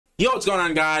Yo, what's going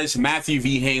on, guys? Matthew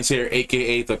V. Haynes here,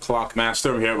 aka the Clock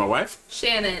Master. I'm here with my wife,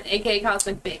 Shannon, aka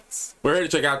Cosmic Binks. We're here to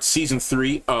check out season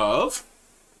 3 of...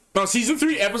 No, season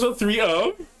 3, episode 3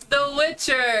 of... The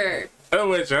Witcher. The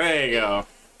Witcher, there you go.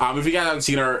 If you guys haven't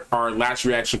seen our last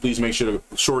reaction, please make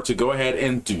sure to go ahead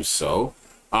and do so.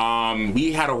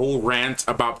 We had a whole rant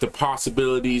about the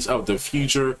possibilities of the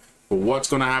future, for what's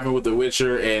going to happen with The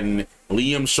Witcher, and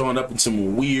Liam showing up in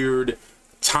some weird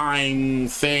time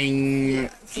thing. Yeah,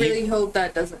 really hope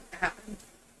that doesn't happen.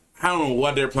 I don't know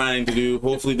what they're planning to do.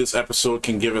 Hopefully this episode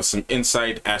can give us some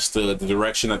insight as to the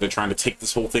direction that they're trying to take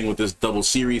this whole thing with this double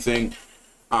series thing.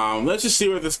 Let's just see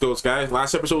where this goes, guys.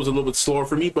 Last episode was a little bit slower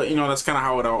for me, but you know, that's kind of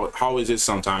how it always is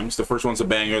sometimes. The first one's a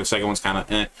banger, the second one's kind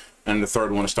of eh, and the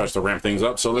third one starts to ramp things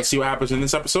up. So let's see what happens in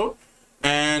this episode.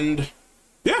 And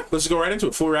yeah, let's go right into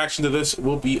it. Full reaction to this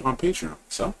will be on Patreon.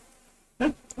 So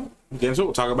yeah, get into it.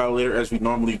 We'll talk about it later as we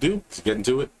normally do. Let's get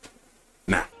into it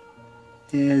now.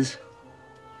 Is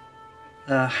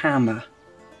a hammer.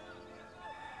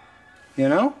 You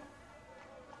know?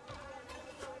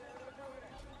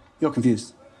 You're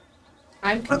confused.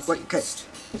 I'm confused. Wait, okay.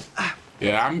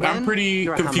 Yeah, I'm pretty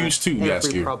confused too, yes,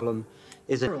 Every you. problem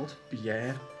is a world.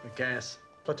 Yeah, I guess.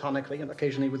 Platonically and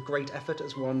occasionally with great effort,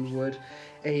 as one would.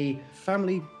 A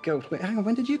family goat. Wait, hang on,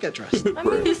 when did you get dressed? I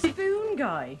mean, the spoon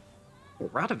guy.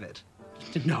 Radovid?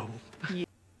 No.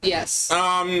 Yes.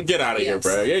 Get out of here,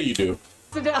 bro. Yeah, you do.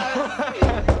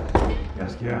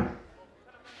 Yes, yeah.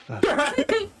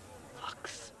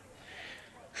 Fucks.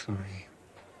 Sorry.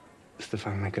 It's the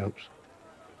family goat.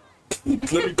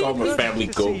 Let me call him a family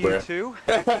goat, bro.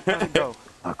 How'd it go?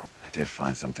 I did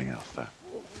find something else, though.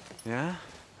 Yeah?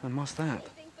 And what's that?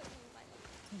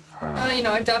 You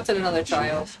know, I adopted another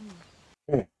child.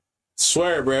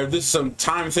 Swear, bro, if this is some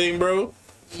time thing, bro.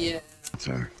 Yeah.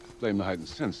 Sir. Blame the heightened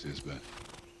senses, but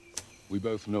we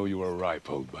both know you are a ripe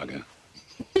old bugger.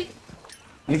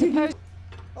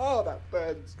 Oh, that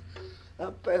burns.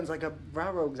 That burns like a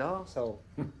railroad's arsehole.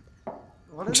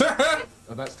 What is it?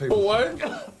 That's table. What?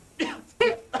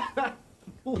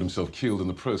 Got himself killed in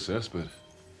the process, but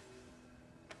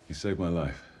he saved my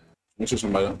life.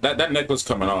 Interesting, that necklace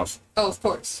coming off. Oh, of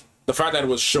course. The fact that it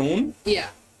was shown, Yeah.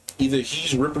 either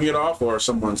he's ripping it off or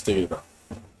someone's taking it off.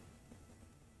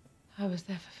 I was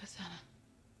there for Fasana.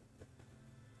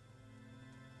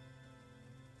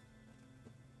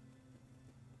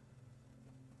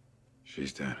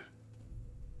 She's dead.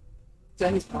 Is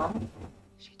that his mom?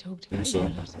 She talked about so. you a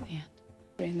lot at the end.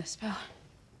 During the spell.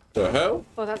 The hell?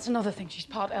 Well, that's another thing. She's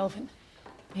part elven.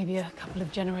 Maybe a couple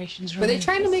of generations Were they removed.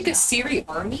 trying to make a Siri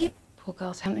army? Poor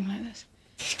girl, something like this.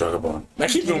 Struggle on. I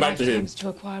keep going back to him. Lifetimes to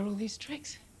acquire all these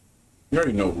tricks. You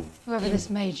already know who. Whoever this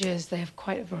mage is, they have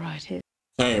quite a variety.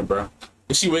 Hey, bro.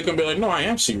 You see, wake up and be like, no, I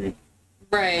am Siri.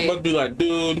 Right. Must be like,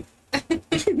 dude. I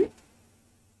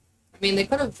mean, they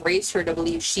could have raised her to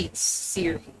believe she's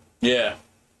Siri. Yeah.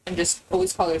 And just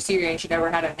always call her Siri and she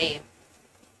never had a name.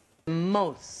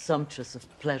 Most sumptuous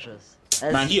of pleasures.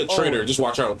 Man, he a traitor. Just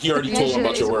watch out. He already told him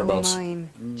about your whereabouts.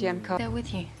 They're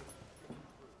with you.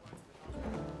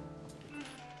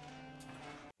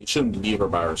 You shouldn't leave her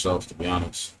by herself, to be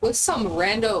honest. With some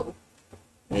rando.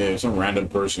 Yeah, some random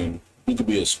person. He could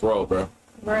be a scroll, bro.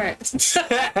 Right. You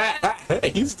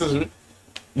said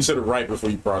it right before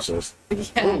you processed. Yeah.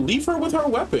 Oh, leave her with her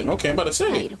weapon. Okay, I'm about to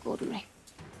say. You look ordinary.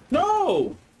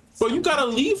 No! But you gotta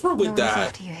leave her with No one's that.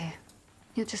 after you here.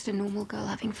 You're just a normal girl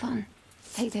having fun.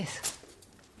 Take this.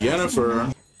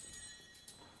 Yennefer.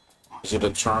 Is it a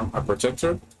charm? A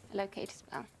protector? A locator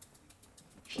spell.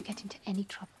 If you get into any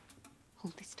trouble,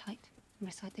 hold this tight and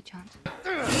recite the chant.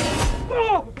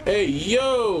 Hey,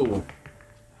 yo!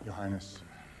 Your Highness.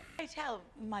 Pray tell,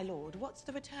 my lord, what's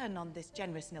the return on this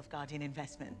generous Nilfgaardian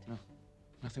investment?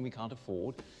 Nothing we can't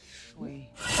afford. We...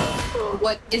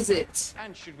 What is it?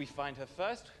 And should we find her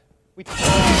first? We...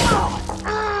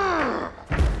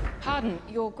 Pardon,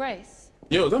 Your Grace.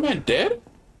 Yo, is that man dead?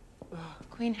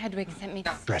 Queen Hedwig sent me.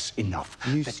 Stress enough.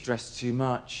 You stress too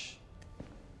much.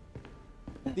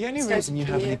 The only Stress reason you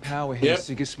have any weird. power here, Yep.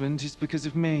 Sigismund, is because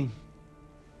of me.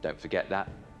 Don't forget that.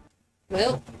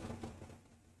 Well,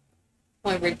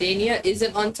 my Redania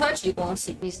isn't untouched. You gonna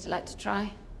see. Used to like to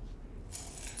try.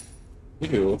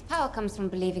 Ew. Power comes from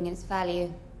believing in its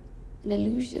value. An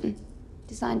illusion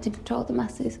designed to control the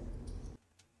masses.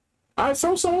 I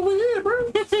saw some over here,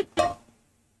 bro.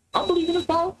 I believe in this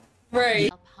power. Right.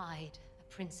 Help hide a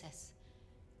princess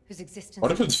whose existence.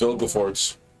 What if it's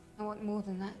Vilgefortz? I want more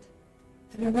than that.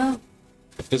 I don't know.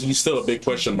 Because he's still a big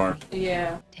question mark.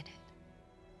 Yeah. Did it?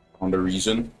 On the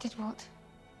reason. Did what?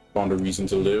 On the reason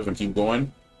to live and keep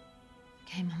going.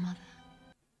 Became my mother.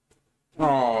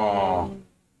 Aww.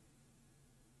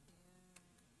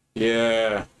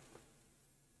 Yeah.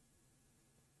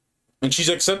 And she's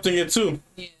accepting it too.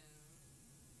 Yeah.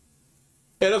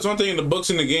 Yeah, that's one thing in the books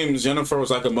and the games. Yennefer was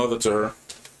like a mother to her.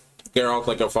 Geralt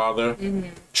like a father.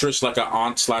 Trish like an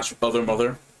aunt slash other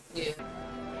mother. Yeah.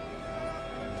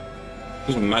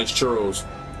 These are nice churros.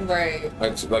 Right.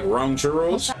 Like round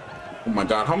churros. Oh my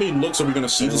god, how many looks are we gonna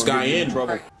see this guy in?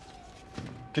 Right.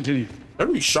 Continue.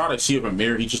 Every shot I see of him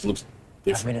here, he just looks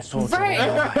different.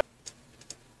 Right.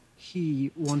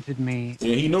 He wanted me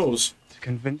Yeah, he knows. to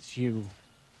convince you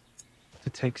to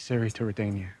take Ciri to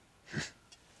Redania.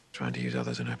 Trying to use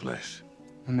others in her place.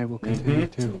 And they will continue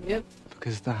to. Yep.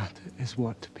 Because that is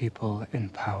what people in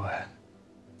power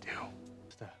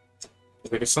do.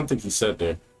 Like it's something he said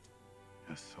there.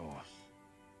 A source.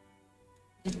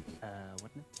 Wouldn't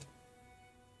it?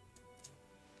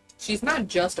 She's not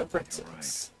just a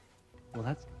princess. Well,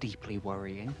 that's deeply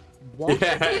worrying.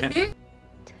 Yeah.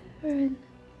 Turn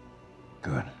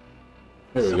Good.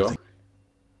 There we go.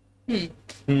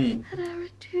 and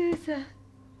Arethusa.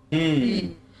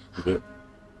 Good.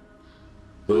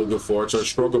 Good forge or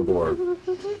stroker board.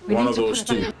 One of those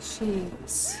two.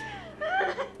 Jeez.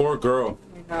 Poor girl.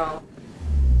 I know.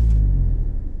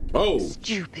 Oh.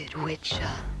 Stupid Witcher.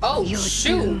 Oh, You're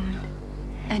shoot. doomed,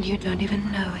 and you don't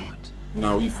even know it.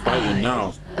 Now we fighting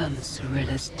now.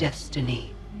 Cirilla's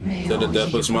destiny. Is that the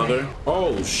Deathless Mother?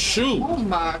 Oh shoot. Oh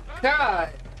my god.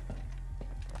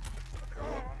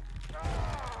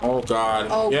 Oh god.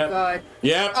 Oh Yep. god.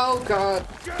 Yep. Oh god.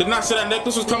 Did not say that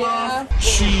necklace was coming Yeah. off?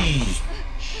 Jeez.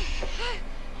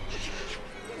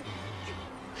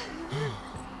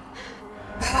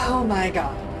 Oh my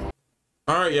god.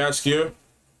 Alright, Yaskia.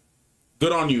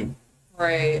 Good on you.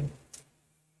 Right.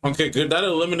 Okay, good. That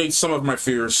eliminates some of my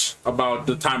fears about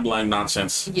the timeline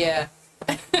nonsense. Yeah.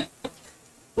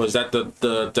 Was that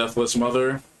the Deathless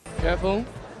Mother? Careful.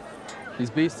 These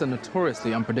beasts are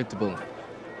notoriously unpredictable.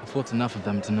 I've fought enough of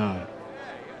them to know.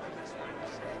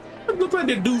 It looked like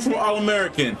the dude from All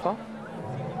American. How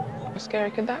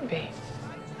scary could that be?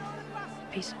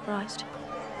 Be surprised.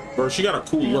 Bro, she got a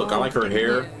cool look. I like her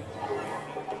hair.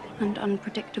 And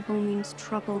unpredictable means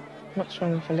trouble. What's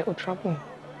wrong with a little trouble?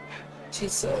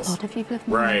 Jesus. What have you lived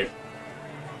Right.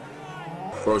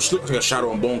 Bro, she looks like a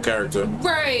Shadow and Bone character.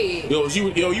 Right. Yo,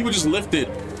 you were just lifted.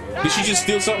 Did she just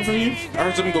steal something from you? I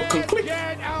heard something go click.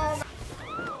 That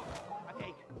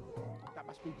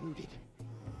must be rooted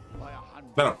by 100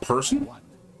 Is that a person?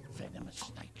 venomous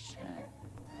snakes.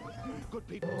 Good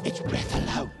people. Its breath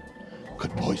alone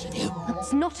could poison you.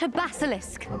 It's not a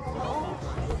basilisk.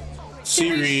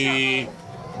 Ciri.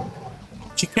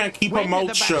 She can't keep her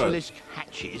mouth shut.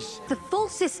 Hatches. The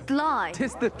falsest lie.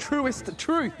 Tis the truest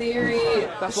truth. Theory.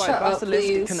 That's why Shut a up, basilisk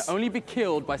please. can only be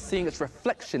killed by seeing its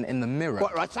reflection in the mirror.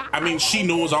 What, what's that? I mean, she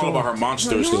knows all about her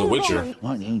monsters because of Witcher.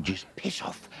 Why don't you just piss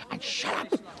off and shut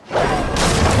up?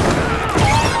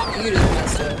 You just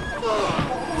messed up.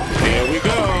 Here we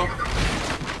go.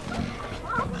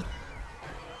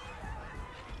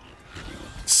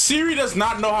 Ciri does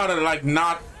not know how to, like,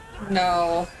 not...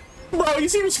 No. Bro, you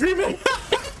see me screaming?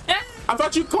 I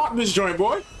thought you caught this joint,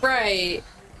 boy. Right.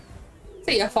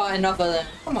 See, you fought enough of them.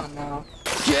 Come on now.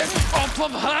 Get off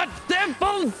of her,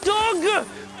 devil dog!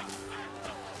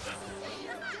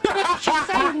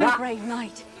 Save me, brave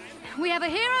knight. We have a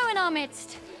hero in our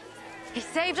midst. He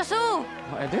saved us all.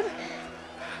 What I did?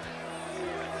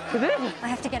 I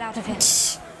have to get out of here.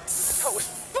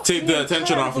 Take the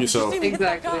attention off yourself.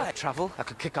 Exactly. Travel? I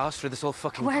could kick ass through this whole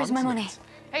fucking Where's my money?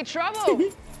 Hey,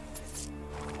 trouble!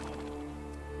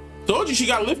 Told you she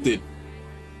got lifted.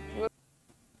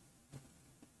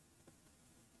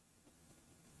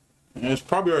 And it's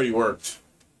probably already worked.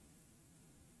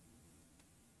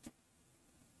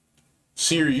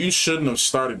 Ciri, you shouldn't have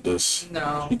started this.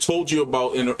 No. He told you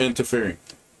about interfering.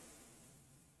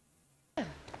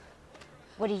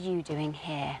 What are you doing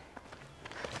here?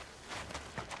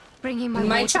 Bringing my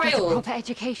My lord to get a child. proper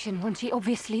education, one she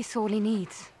obviously sorely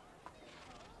needs.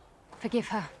 Forgive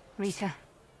her, Rita.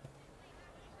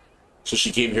 So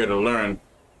she came here to learn.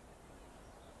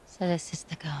 So this is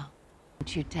the girl.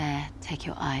 Don't you dare take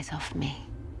your eyes off me.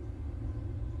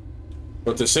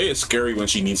 But to say it's scary when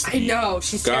she needs to I be. know.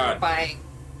 She's God. terrifying.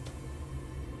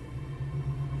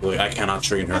 Like, I cannot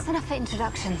train her. That's enough for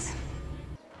introductions.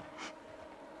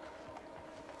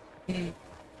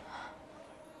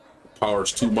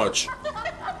 Power's too much.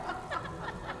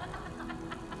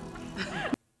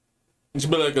 It's a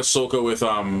bit like Ahsoka with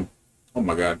oh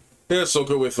my god. Yeah,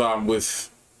 Ahsoka with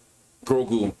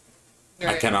Grogu. I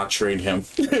Right. cannot train him.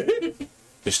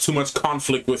 There's too much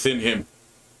conflict within him.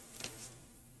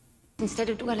 Instead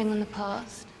of dwelling on the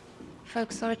past,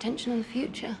 focus our attention on the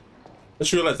future.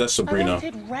 Just realized that's Sabrina. I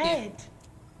wanted red.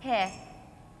 Here.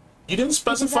 You didn't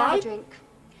specify? You drink.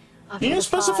 You didn't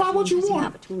specify what you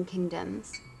want. Between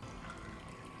kingdoms.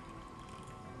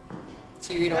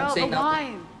 So you don't say the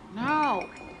nothing. wine. No.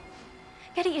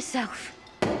 Get it yourself.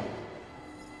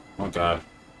 Oh God.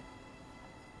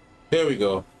 Here we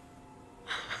go.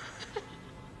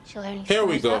 She'll only Here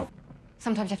we spice go. up.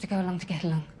 Sometimes you have to go along to get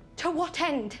along. To what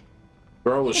end?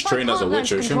 Girl was If I trained as a can't learn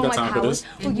to witcher. She ain't control got my time for this.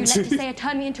 powers, will you let Desire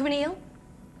turn me into an eel?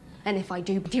 And if I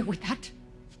do, deal with that.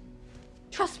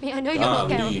 Trust me, I know you're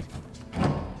not Geralt.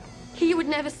 He would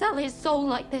never sell his soul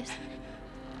like this.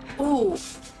 Ooh.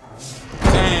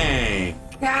 Dang.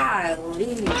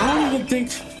 Golly. I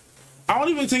don't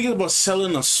even think it's about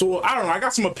selling a soul. I don't know. I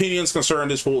got some opinions concerning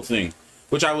this whole thing,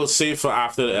 which I will save for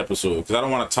after the episode because I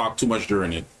don't want to talk too much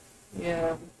during it.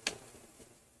 Yeah.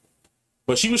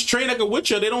 But she was trained like a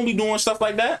witcher. They don't be doing stuff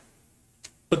like that.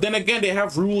 But then again, they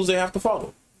have rules they have to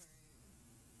follow.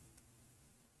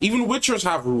 Even witchers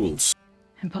have rules.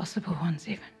 Impossible ones,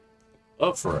 even.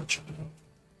 Up for it.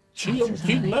 She Chances are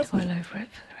they left toil me. over it for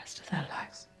the rest of their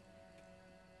lives.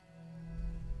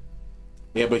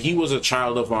 Yeah, but he was a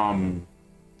child of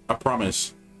a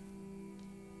promise.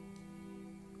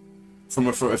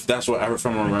 If that's what if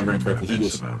I'm remembering correctly,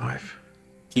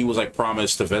 he was like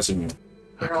promised to Vesemir.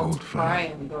 They're all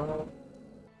crying, bro.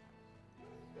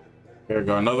 There we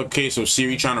go. Another case of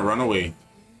Ciri trying to run away.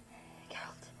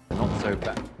 Not so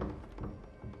bad.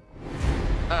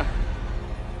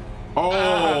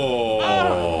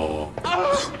 Oh.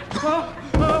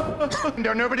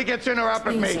 No, nobody gets in or out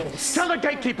but me. Tell the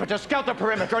gatekeeper to scout the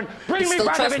perimeter and bring me Still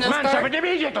Radovic's trusting us, manservant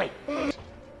immediately.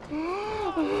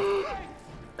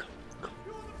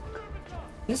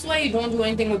 This is why you don't do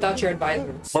anything without your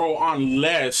advisors. Bro,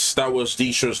 unless that was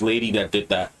Disha's lady that did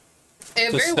that.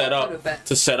 It very well could have been.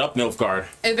 To set up Nilfgaard.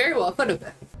 It very well could have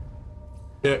been.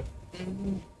 Yeah.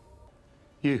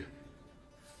 You.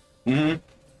 Mm-hmm.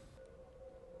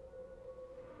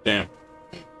 Damn.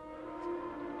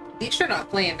 These are not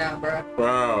playing now, bro.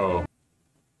 Bro.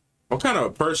 What kind of a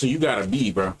person you gotta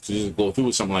be, bro, to just go through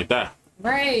with something like that?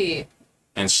 Right.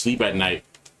 And sleep at night.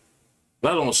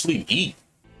 Let alone sleep, eat.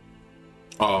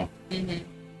 Oh. Mm-hmm.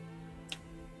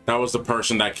 That was the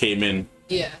person that came in.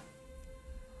 Yeah.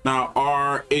 Now,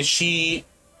 are they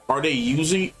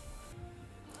using...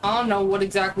 I don't know what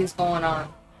exactly is going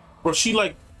on. Or she,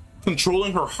 like,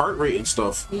 controlling her heart rate and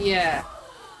stuff? Yeah.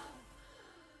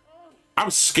 I'm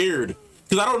scared.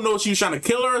 Because I don't know if she was trying to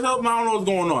kill her or something. I don't know what's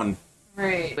going on.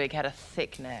 Right. Big had a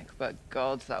thick neck, but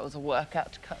God, that was a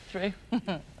workout to cut through.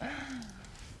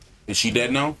 Is she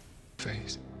dead now?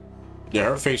 Face. Yeah,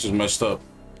 her face is messed up.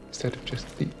 Instead of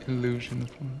just the illusion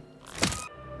of one.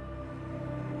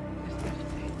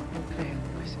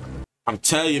 I'm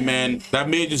telling you, man, that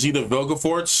mage is either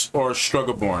Vilgefortz or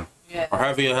Struggerborn. Yeah. Or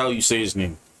however the hell you say his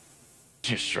name.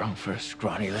 Too strong for a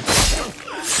scrawny little.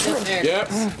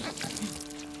 Yep.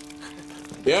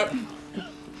 Yep.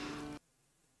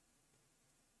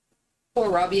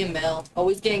 Poor Robbie and Mel,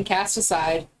 always getting cast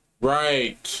aside.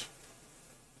 Right.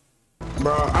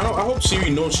 Bro, I hope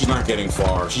Ciri knows she's not getting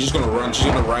far. She's just gonna run. She's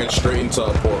gonna ride straight into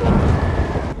a portal.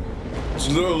 It's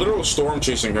a literal storm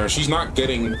chasing her. She's not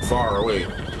getting far away.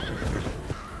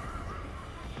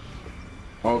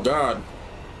 Oh God.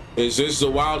 Is this the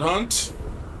wild hunt?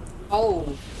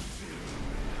 Oh.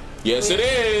 Yes, it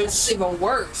is. That's even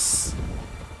worse.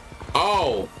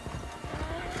 Oh.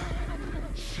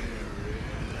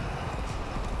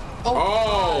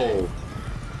 Oh.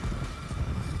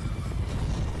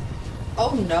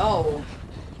 Oh no.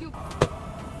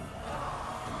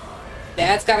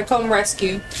 Dad's gotta come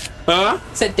rescue. Huh?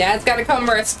 Said Dad's gotta come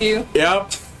rescue.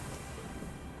 Yep.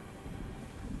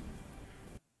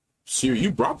 Ciri,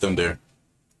 you brought them there.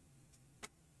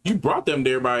 You brought them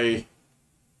there by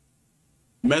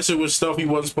messing with stuff he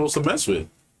wasn't supposed to mess with.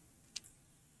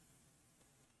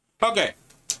 Okay.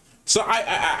 So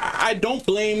I don't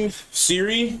blame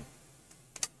Ciri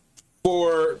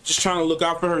for just trying to look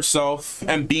out for herself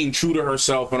and being true to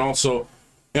herself, and also,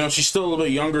 you know, she's still a little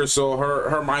bit younger, so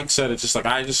her mindset is just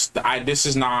like this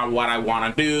is not what I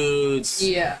want to do.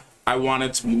 Yeah. I want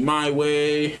it to be my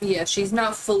way. Yeah, she's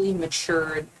not fully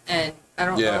matured, and I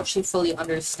don't know if she fully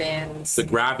understands the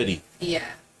gravity. Yeah.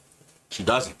 She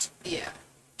doesn't. Yeah.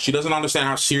 She doesn't understand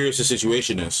how serious the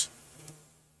situation is.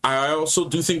 I also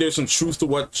do think there's some truth to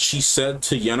what she said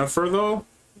to Yennefer, though,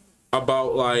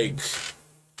 about, like,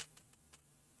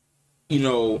 you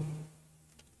know,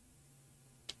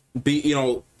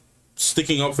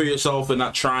 sticking up for yourself and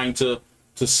not trying to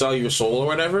sell your soul or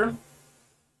whatever.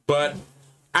 But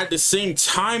at the same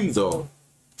time, though,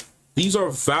 these are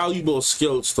valuable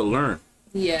skills to learn.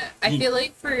 Yeah, I feel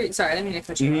like sorry, I didn't mean to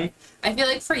cut you off. I feel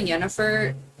like for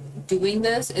Yennefer doing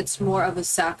this, it's more of a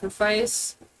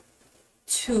sacrifice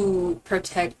to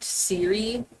protect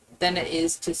Ciri than it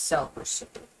is to sell her soul.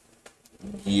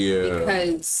 Yeah.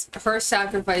 Because her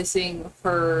sacrificing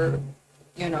her,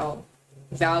 you know,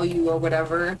 value or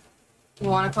whatever you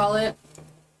want to call it,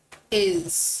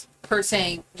 is her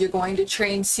saying, you're going to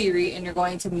train Ciri and you're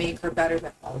going to make her better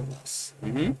than all of us.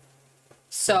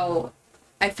 So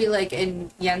I feel like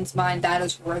in Yen's mind, that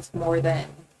is worth more than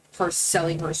her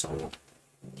selling her soul.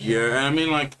 Yeah, and I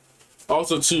mean, like,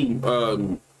 also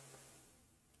too,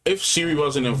 if Ciri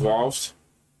wasn't involved,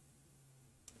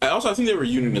 I think they were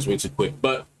union this way too quick,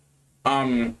 but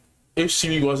if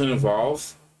Ciri wasn't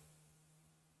involved,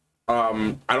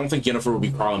 I don't think Yennefer would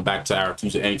be crawling back to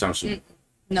Aretusa anytime soon.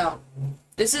 No.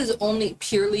 This is only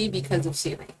purely because of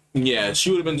Ciri. Yeah, she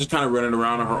would have been just kind of running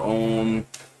around on her own,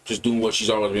 just doing what she's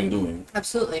always been doing.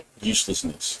 Absolutely.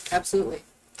 Uselessness. Absolutely.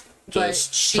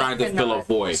 Just trying to fill a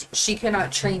void. She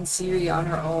cannot train Ciri on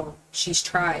her own. She's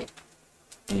tried.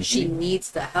 She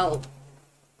needs the help.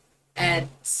 And,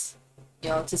 you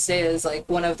know, to say is like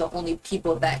one of the only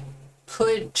people that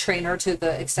could train her to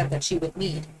the extent that she would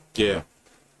need. Yeah.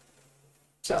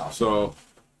 So,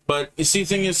 but you see,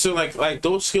 thing is, so like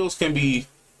those skills can be,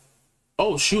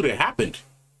 oh shoot, it happened.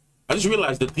 I just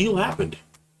realized the deal happened.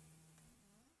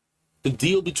 The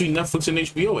deal between Netflix and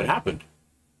HBO, it happened.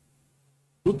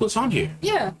 Look what's on here.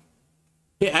 Yeah.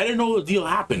 Yeah, I didn't know the deal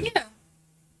happened. Yeah.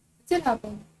 It did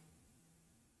happen.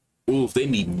 Oof, they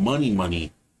need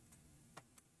money.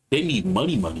 They need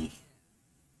money.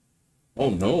 Oh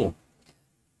no.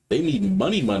 They need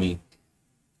money.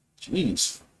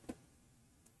 Jeez.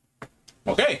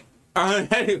 Okay.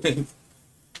 Anyway.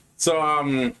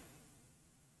 So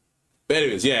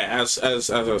anyways, yeah, as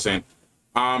I was saying,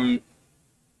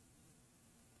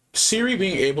 Ciri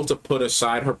being able to put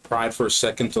aside her pride for a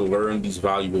second to learn these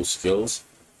valuable skills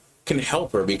can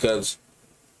help her, because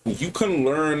you can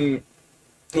learn,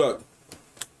 look,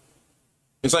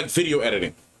 it's like video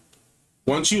editing.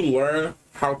 Once you learn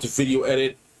how to video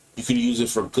edit, you can use it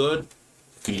for good,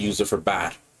 you can use it for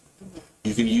bad.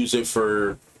 You can use it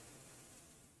for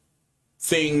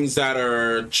things that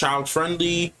are child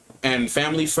friendly and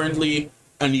family friendly,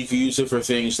 and you can use it for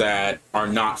things that are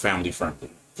not family friendly,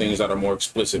 things that are more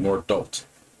explicit, more adult.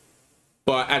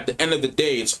 But at the end of the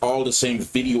day, it's all the same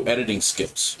video editing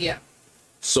skills. Yeah.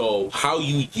 So how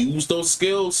you use those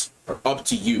skills are up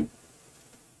to you.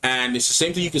 And it's the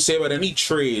same thing you can say about any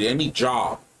trade, any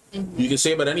job. You can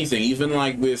say about anything, even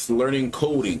like with learning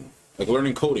coding. Like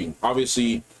learning coding.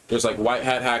 Obviously, there's like white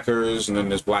hat hackers and then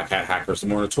there's black hat hackers, the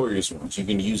more notorious ones. You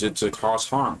can use it to cause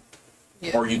harm.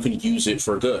 Yeah. Or you can use it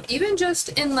for good. Even just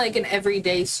in like an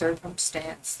everyday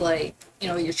circumstance, like, you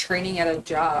know, you're training at a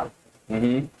job.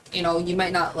 You know, you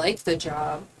might not like the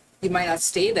job. You might not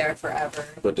stay there forever.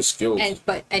 But the skills.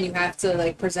 And you have to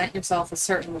like present yourself a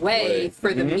certain way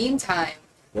for the meantime.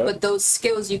 Yep. But those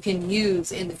skills you can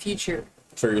use in the future.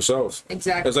 For yourself.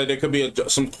 Exactly. It's like there could be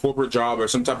some corporate job or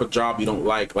some type of job you don't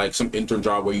like some intern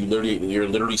job where you're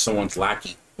literally someone's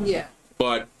lackey. Yeah.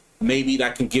 But maybe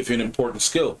that can give you an important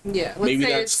skill. Yeah. Maybe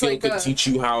that skill could teach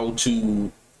you how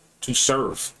to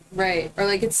serve. Right. Or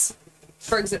like it's,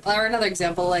 for example, or another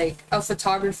example, like a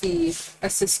photography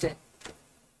assistant.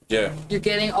 Yeah. You're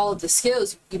getting all of the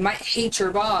skills. You might hate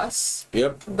your boss.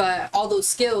 Yep. But all those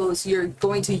skills you're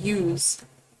going to use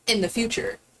in the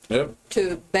future. Yep.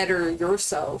 To better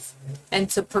yourself and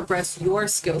to progress your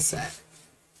skill set.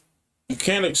 You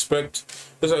can't expect,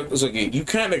 you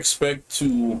can't expect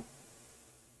to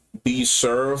be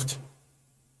served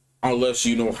unless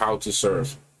you know how to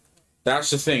serve. That's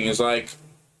the thing. It's like,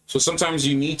 so sometimes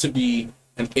you need to be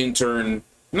an intern.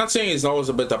 I'm not saying it's always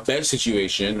about the best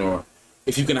situation, or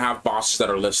if you can have bosses that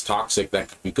are less toxic, that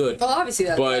could be good. Well, obviously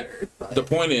that's better, but the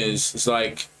point is, it's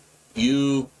like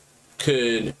you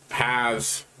could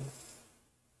have,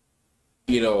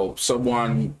 you know,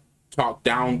 someone talk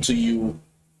down to you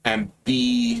and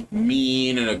be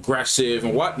mean and aggressive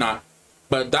and whatnot,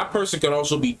 but that person could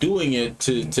also be doing it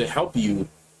to help you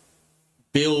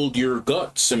build your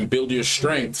guts and build your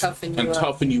strength and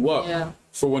toughen you up. Yeah.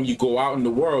 For when you go out in the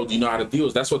world, you know how to deal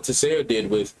with. That's what Tisea did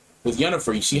with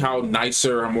Yennefer. You see how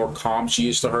nicer and more calm she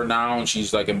is to her now, and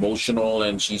she's like emotional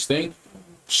and she's thing.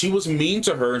 She was mean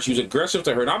to her and she was aggressive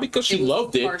to her, not because she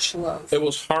loved it. Harsh love. It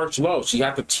was harsh love. She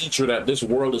had to teach her that this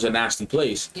world is a nasty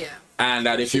place. Yeah. And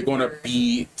that if you're going to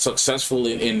be successful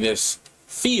in this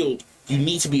field, you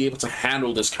need to be able to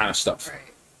handle this kind of stuff. Right.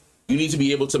 You need to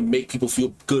be able to make people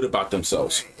feel good about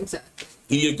themselves. Right. Exactly.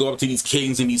 You need to go up to these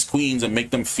kings and these queens and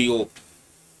make them feel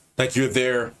like you're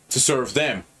there to serve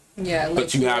them. Yeah, like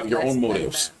but you have your own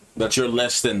motives. That you're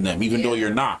less than them, even though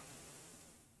you're not.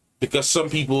 Because some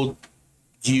people,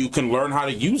 you can learn how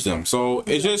to use them. So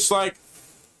it's just like,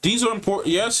 these are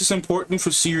important. Yes, it's important for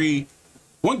Ciri.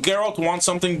 When Geralt wants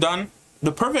something done,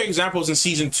 the perfect example is in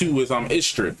season 2 with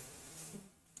Istrid.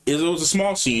 It was a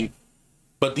small scene,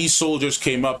 but these soldiers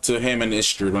came up to him and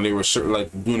Istrid when they were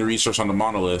like doing the research on the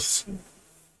monoliths.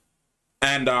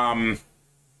 And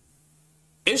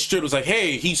Istrid was like,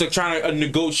 hey, he's like trying to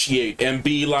negotiate and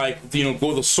be like, you know,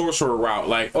 go the sorcerer route.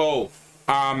 Like, oh,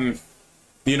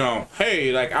 you know,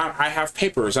 hey, like I have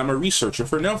papers. I'm a researcher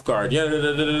for Nilfgaard. Yeah, da,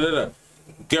 da, da, da, da.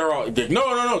 Geralt, like,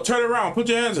 no, turn around, put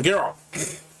your hands on Geralt.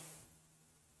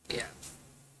 Yeah,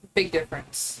 big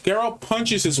difference. Geralt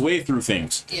punches his way through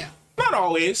things. Yeah, not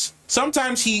always.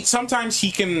 Sometimes he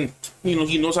can, you know,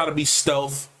 he knows how to be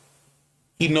stealth.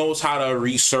 He knows how to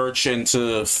research and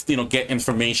to, you know, get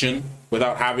information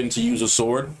without having to use a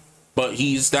sword. But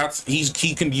he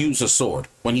can use a sword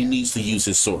when he needs to use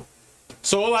his sword.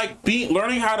 So like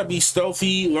learning how to be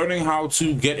stealthy, learning how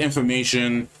to get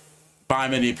information by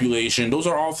manipulation, those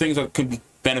are all things that could be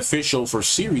beneficial for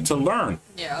Ciri to learn.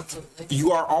 Yeah, absolutely.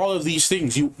 You are all of these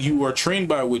things. You are trained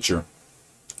by a Witcher,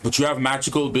 but you have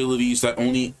magical abilities that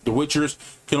only the Witchers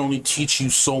can only teach you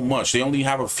so much. They only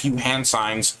have a few hand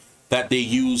signs that they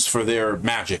use for their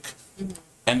magic.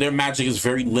 And their magic is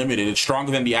very limited. It's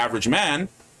stronger than the average man.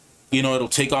 You know, it'll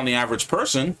take on the average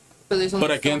person.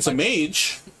 But against a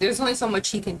mage, there's only so much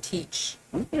he can teach.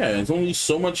 Yeah, there's only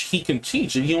so much he can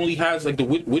teach. And he only has, like, the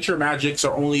Witcher magics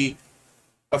are only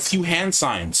a few hand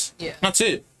signs. Yeah. That's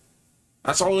it.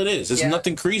 That's all it is. There's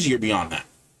nothing crazier beyond that.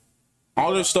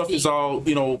 All their stuff is all,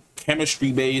 you know,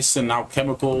 chemistry based and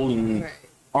alchemical and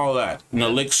all that. And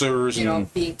elixirs you and know,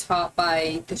 being taught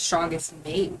by the strongest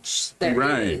mage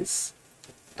there is.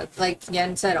 Like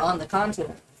Yen said, on the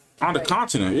continent. On the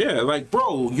continent, yeah. Like,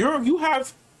 bro, you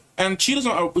have, and she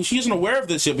isn't aware of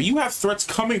this yet, but you have threats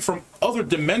coming from other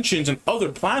dimensions and other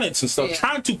planets and stuff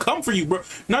trying to come for you, bro.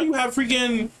 Now you have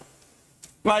freaking,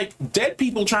 like, dead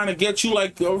people trying to get you,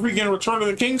 like, a freaking Return of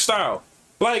the King style.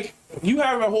 Like, you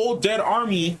have a whole dead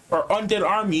army or undead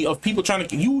army of people trying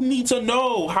to. You need to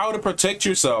know how to protect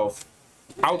yourself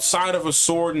outside of a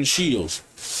sword and shield.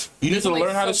 You need to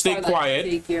learn how to stay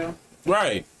quiet.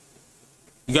 Right.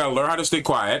 You gotta learn how to stay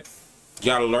quiet. You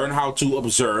gotta learn how to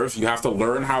observe. You have to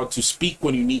learn how to speak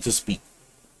when you need to speak.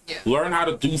 Yeah. Learn how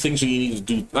to do things when you need to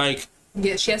do. Like,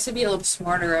 yeah, she has to be a little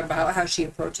smarter about how she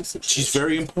approaches situations. She's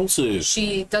very impulsive.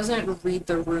 She doesn't read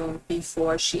the room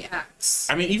before she acts.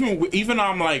 I mean, even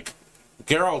like,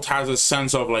 Geralt has a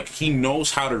sense of, like, he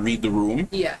knows how to read the room.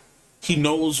 Yeah. He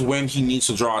knows when he needs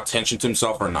to draw attention to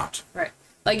himself or not. Right.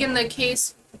 Like in the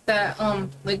case that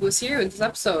like with Ciri with this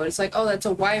episode, it's like, oh, that's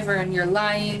a wyvern, you're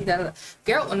lying. That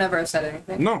Geralt would never have said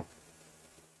anything. No.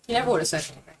 He never would have said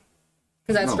anything.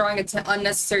 Because that's drawing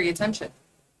unnecessary attention.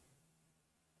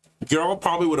 Geralt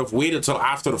probably would have waited till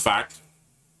after the fact,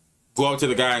 go up to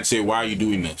the guy and say, why are you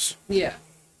doing this? Yeah.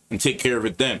 And take care of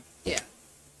it then. Yeah.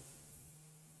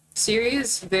 Ciri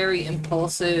is very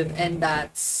impulsive, and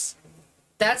that's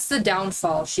the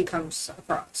downfall she comes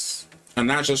across. And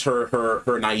that's just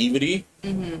her naivety,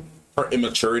 her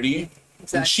immaturity.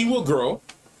 Exactly. And she will grow.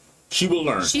 She will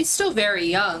learn. She's still very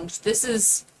young. This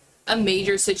is a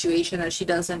major situation that she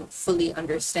doesn't fully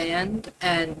understand,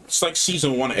 and it's like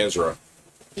season 1 Ezra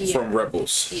from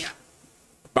Rebels. Yeah.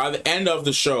 By the end of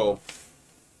the show,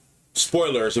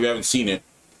 spoilers if you haven't seen it,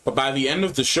 but by the end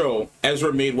of the show,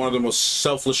 Ezra made one of the most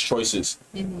selfless choices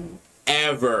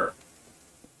ever.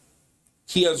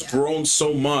 He has grown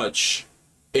so much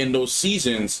in those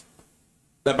seasons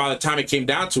that by the time it came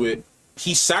down to it,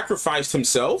 he sacrificed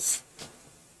himself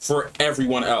for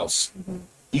everyone else.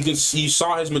 You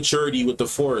saw his maturity with the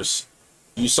Force.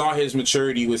 You saw his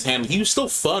maturity with handling. He was still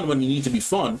fun when he needed to be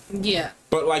fun. Yeah.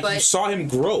 But you saw him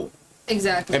grow.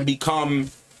 Exactly. And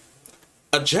become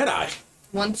a Jedi.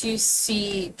 Once you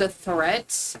see the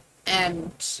threats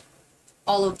and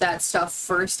all of that stuff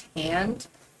firsthand,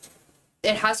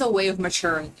 it has a way of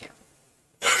maturing you.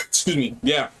 Excuse me.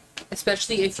 Yeah.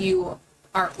 Especially if you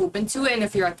are open to it and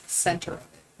if you're at the center of it.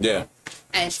 Yeah.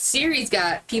 And Ciri's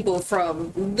got people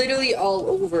from literally all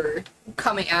over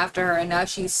coming after her, and now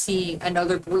she's seeing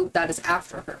another group that is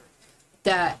after her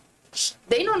that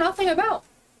they know nothing about.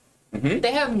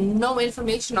 They have no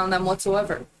information on them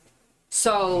whatsoever.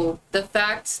 So the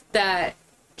fact that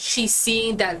she's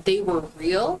seeing that they were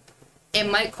real, it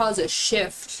might cause a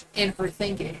shift in her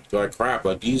thinking. Like, crap,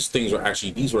 like, these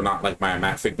were not like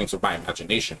my figments of my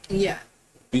imagination. Yeah.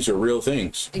 These are real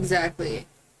things. Exactly.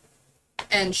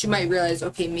 And she might realize,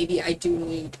 okay, maybe I do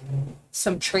need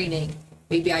some training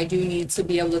maybe I do need to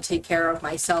be able to take care of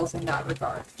myself in that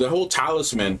regard. The whole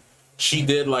talisman, she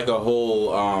did like a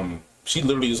whole, she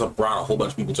literally just brought a whole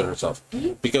bunch of people to herself.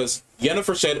 Because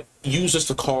Yennefer said, use this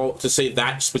to say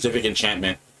that specific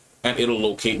enchantment, and it'll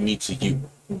locate me to you.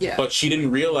 Yeah. But she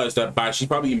didn't realize that she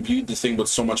probably imbued this thing with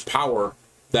so much power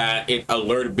that it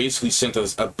alerted, basically sent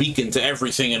us a beacon to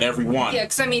everything and everyone. Yeah,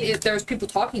 because I mean, there's people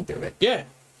talking through it. Yeah.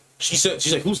 She's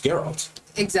like, who's Geralt?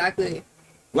 Exactly.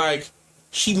 Like,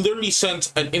 she literally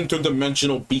sent an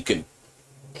interdimensional beacon.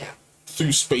 Yeah.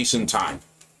 Through space and time.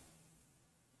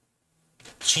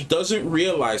 She doesn't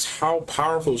realize how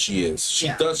powerful she is.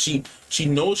 She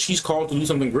knows she's called to do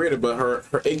something greater, but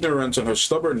her ignorance and her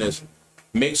stubbornness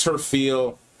makes her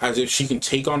feel as if she can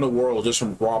take on the world just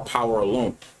from raw power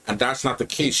alone. And that's not the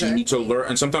case. Exactly. You need to learn,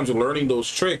 and sometimes learning those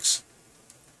tricks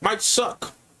might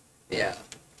suck. Yeah.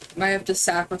 You might have to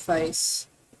sacrifice,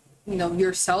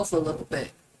 yourself a little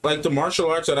bit. Like the martial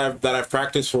arts that I've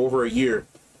practiced for over a year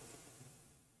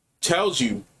tells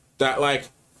you that, like,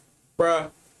 bruh,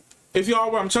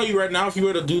 I'm telling you right now, if you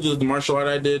were to do the martial art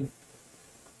I did,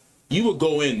 you would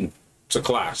go in to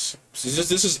class.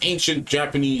 This is ancient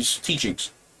Japanese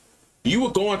teachings. You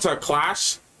would go into a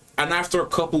class, and after a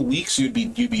couple weeks, you'd be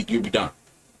done.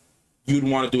 You'd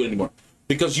want to do it anymore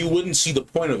because you wouldn't see the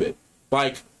point of it.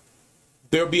 Like,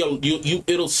 there'll be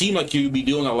it'll seem like you'd be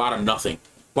doing a lot of nothing.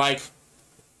 Like,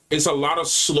 it's a lot of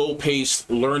slow-paced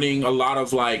learning, a lot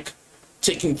of like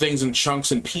taking things in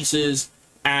chunks and pieces.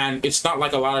 And it's not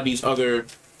like a lot of these other,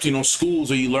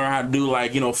 schools where you learn how to do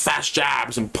like, fast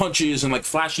jabs and punches and like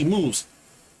flashy moves.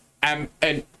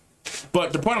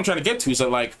 But the point I'm trying to get to is that,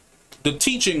 like, the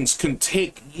teachings can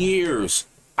take years.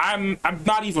 I'm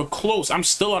not even close. I'm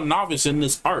still a novice in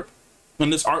this art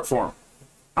form.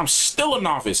 I'm still a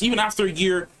novice, even after a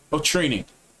year of training.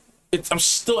 I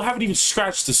haven't even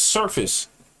scratched the surface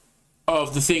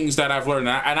of the things that I've learned.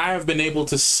 And I have been able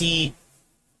to see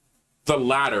the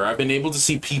ladder. I've been able to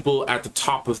see people at the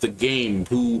top of the game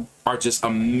who are just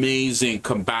amazing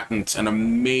combatants and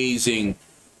amazing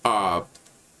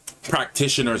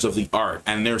practitioners of the art,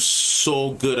 and they're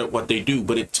so good at what they do,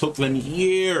 but it took them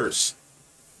years.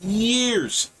 Even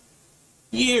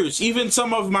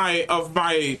some of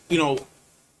my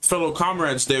fellow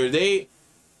comrades there, they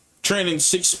trained in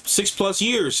six plus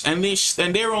years, and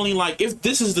they're only like, if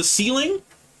this is the ceiling,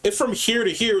 if from here to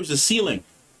here is the ceiling,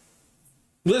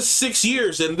 this 6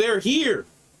 years and they're here,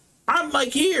 I'm like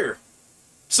here.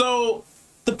 So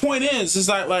the point is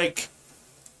that, like,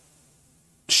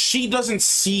 she doesn't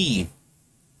see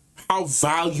how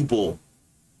valuable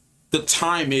the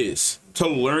time is to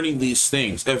learning these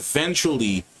things.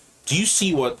 Eventually, do you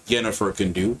see what Yennefer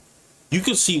can do? You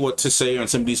can see what Tissaia and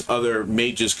some of these other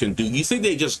mages can do. You think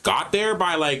they just got there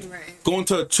by, like, going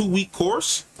to a 2-week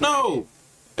course? No.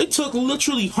 It took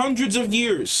literally hundreds of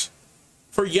years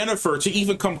for Yennefer to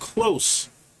even come close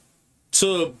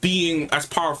to being as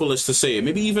powerful as Tissaia.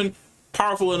 Maybe even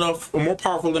powerful enough, or more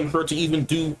powerful than her, to even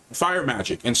do fire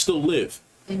magic and still live.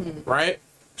 Right?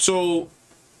 So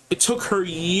it took her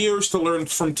years to learn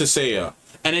from Tissaia,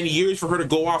 and then years for her to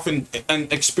go off and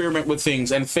experiment with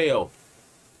things and fail.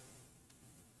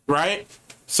 Right?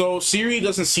 So Ciri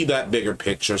doesn't see that bigger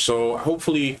picture. So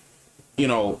hopefully,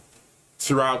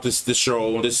 throughout this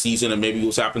show, this season, and maybe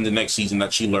what's happened the next season,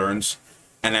 that she learns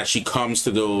and that she comes to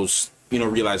those,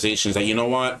 realizations that, you know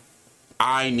what,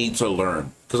 I need to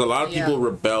learn. Because a lot of people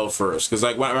rebel first. Because,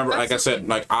 like, I remember, like I said,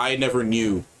 like, I never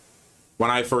knew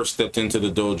when I first stepped into the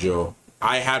dojo,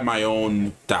 I had my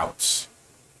own doubts.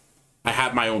 I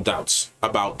had my own doubts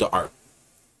about the art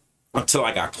until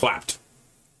I got clapped.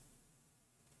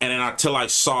 And then until I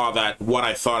saw that what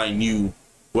I thought I knew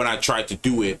when I tried to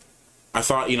do it, I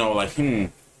thought, like,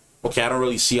 okay, I don't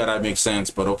really see how that makes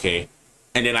sense, but okay.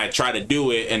 And then I try to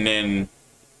do it, and then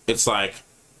it's like,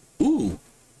 ooh,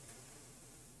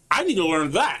 I need to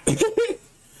learn that.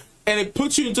 And it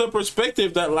puts you into a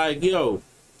perspective that, like, yo,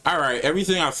 all right,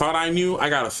 everything I thought I knew, I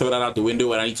gotta throw that out the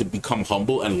window, and I need to become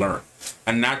humble and learn.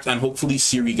 And hopefully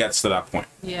Ciri gets to that point.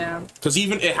 Yeah. Because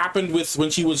even it happened with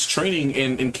when she was training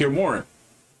in Kaer Morhen,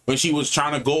 when she was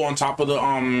trying to go on top of the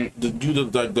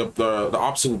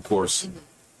obstacle course.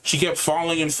 She kept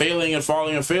falling and failing and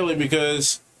falling and failing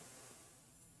because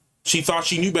she thought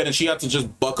she knew better, and she had to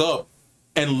just buck up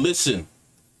and listen.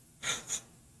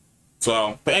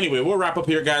 So, but anyway, we'll wrap up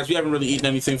here, guys. We haven't really eaten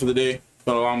anything for the day. It's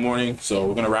been a long morning, so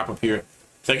we're going to wrap up here.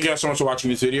 Thank you guys so much for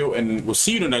watching this video, and we'll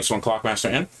see you in the next one. Clockmaster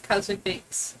and Cosmic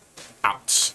Bakes. Out.